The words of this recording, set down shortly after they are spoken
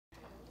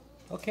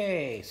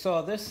Okay,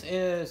 so this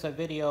is a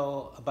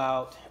video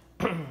about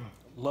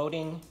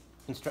loading,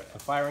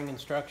 firing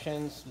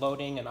instructions,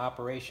 loading and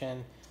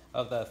operation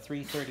of the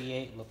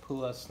 338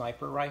 Lapua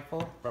sniper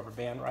rifle, rubber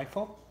band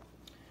rifle.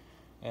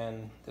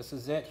 And this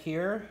is it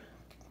here,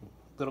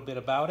 a little bit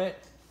about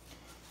it.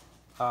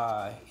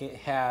 It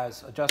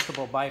has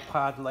adjustable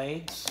bipod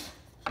legs.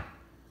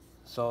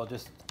 So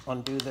just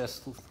undo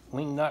this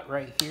wing nut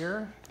right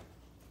here.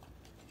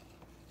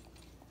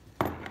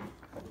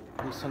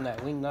 Loosen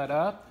that wing nut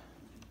up.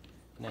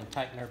 And then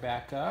tighten her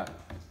back up.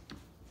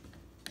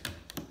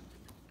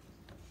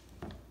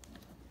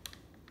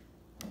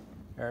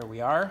 There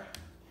we are.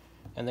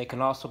 And they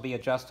can also be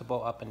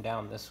adjustable up and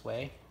down this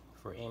way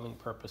for aiming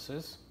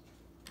purposes.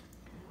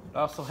 It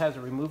also has a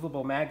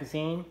removable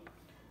magazine.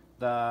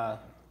 The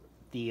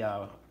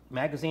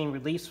magazine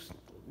release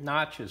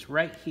notch is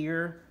right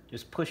here.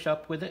 Just push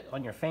up with it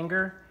on your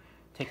finger.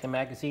 Take the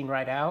magazine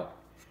right out.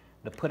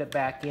 To put it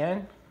back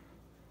in,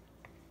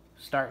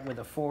 start with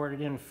a forward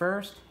in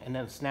first and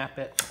then snap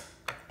it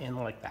in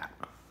like that.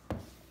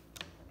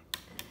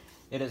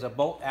 It is a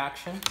bolt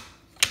action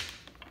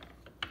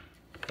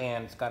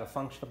and it's got a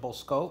functionable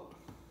scope,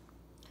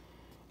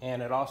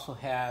 and it also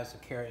has a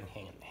carrying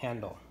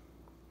handle.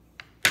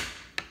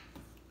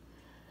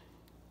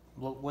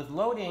 With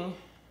loading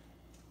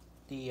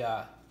the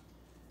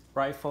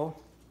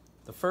rifle,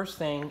 the first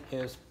thing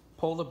is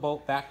pull the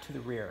bolt back to the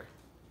rear.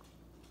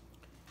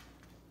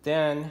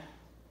 Then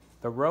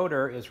the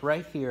rotor is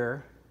right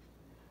here.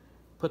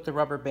 Put the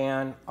rubber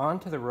band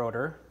onto the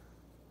rotor.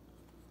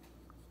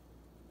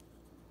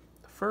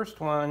 The first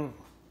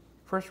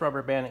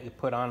rubber band that you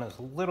put on is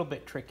a little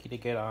bit tricky to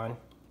get on.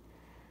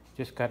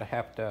 Just gotta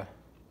have to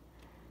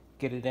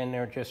get it in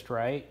there just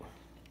right.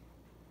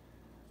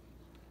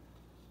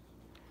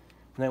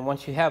 And then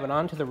once you have it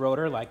onto the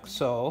rotor like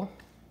so,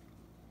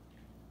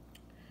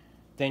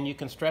 then you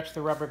can stretch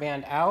the rubber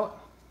band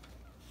out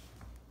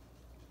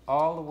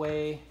all the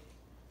way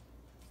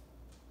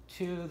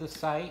to the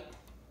sight,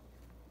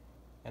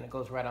 and it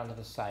goes right onto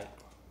the sight.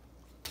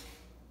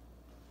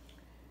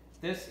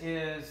 This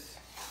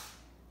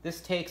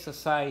takes a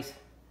size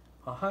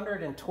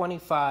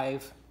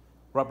 125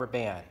 rubber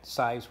band,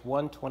 size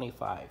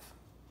 125.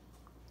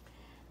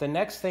 The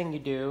next thing you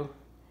do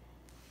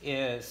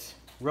is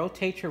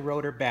rotate your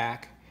rotor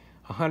back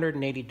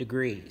 180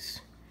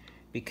 degrees.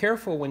 Be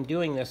careful when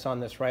doing this on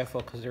this rifle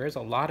because there is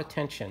a lot of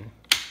tension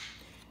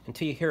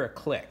until you hear a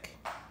click.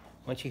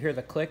 Once you hear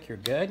the click, you're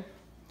good,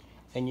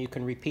 and you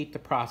can repeat the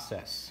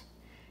process.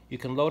 You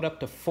can load up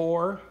to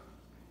 4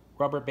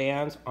 rubber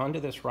bands onto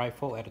this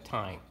rifle at a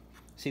time.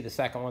 See, the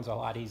second one's a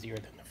lot easier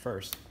than the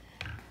first.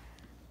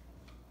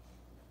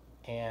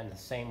 And the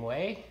same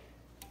way,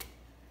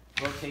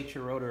 rotate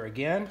your rotor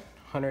again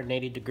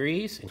 180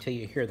 degrees until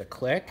you hear the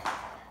click.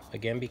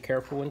 Again, be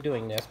careful when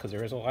doing this because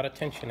there is a lot of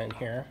tension in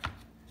here.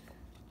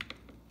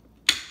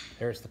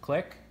 There's the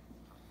click.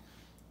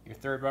 Your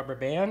third rubber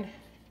band,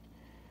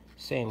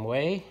 same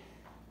way,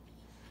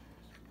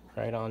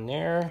 right on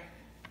there.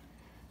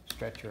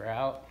 Stretch her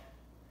out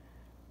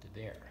to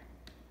there.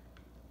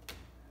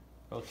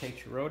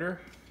 Rotate your rotor.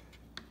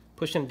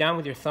 Pushing down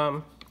with your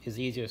thumb is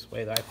the easiest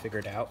way that I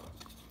figured out.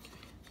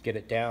 Get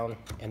it down,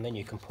 and then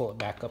you can pull it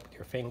back up with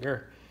your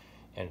finger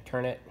and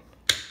turn it,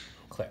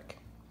 click.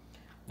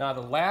 Now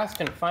the last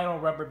and final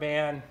rubber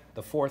band,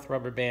 the 4th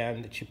rubber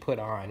band that you put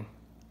on,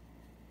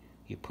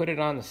 you put it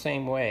on the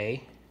same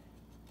way.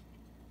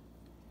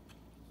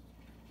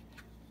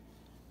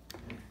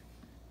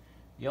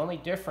 The only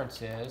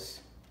difference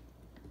is,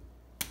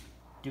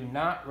 do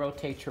not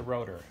rotate your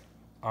rotor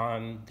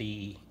on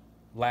the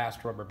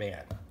last rubber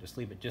band. Just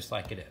leave it just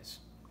like it is.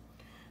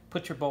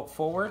 Put your bolt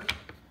forward,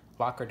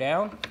 lock her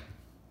down,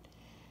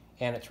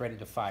 and it's ready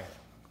to fire.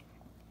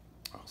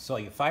 So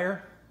you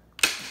fire,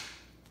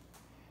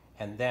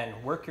 and then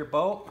work your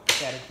bolt.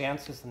 That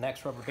advances the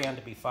next rubber band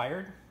to be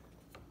fired.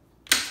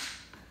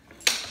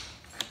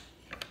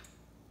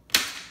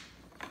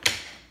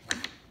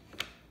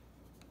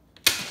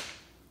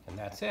 And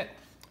that's it.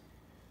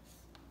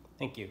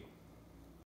 Thank you.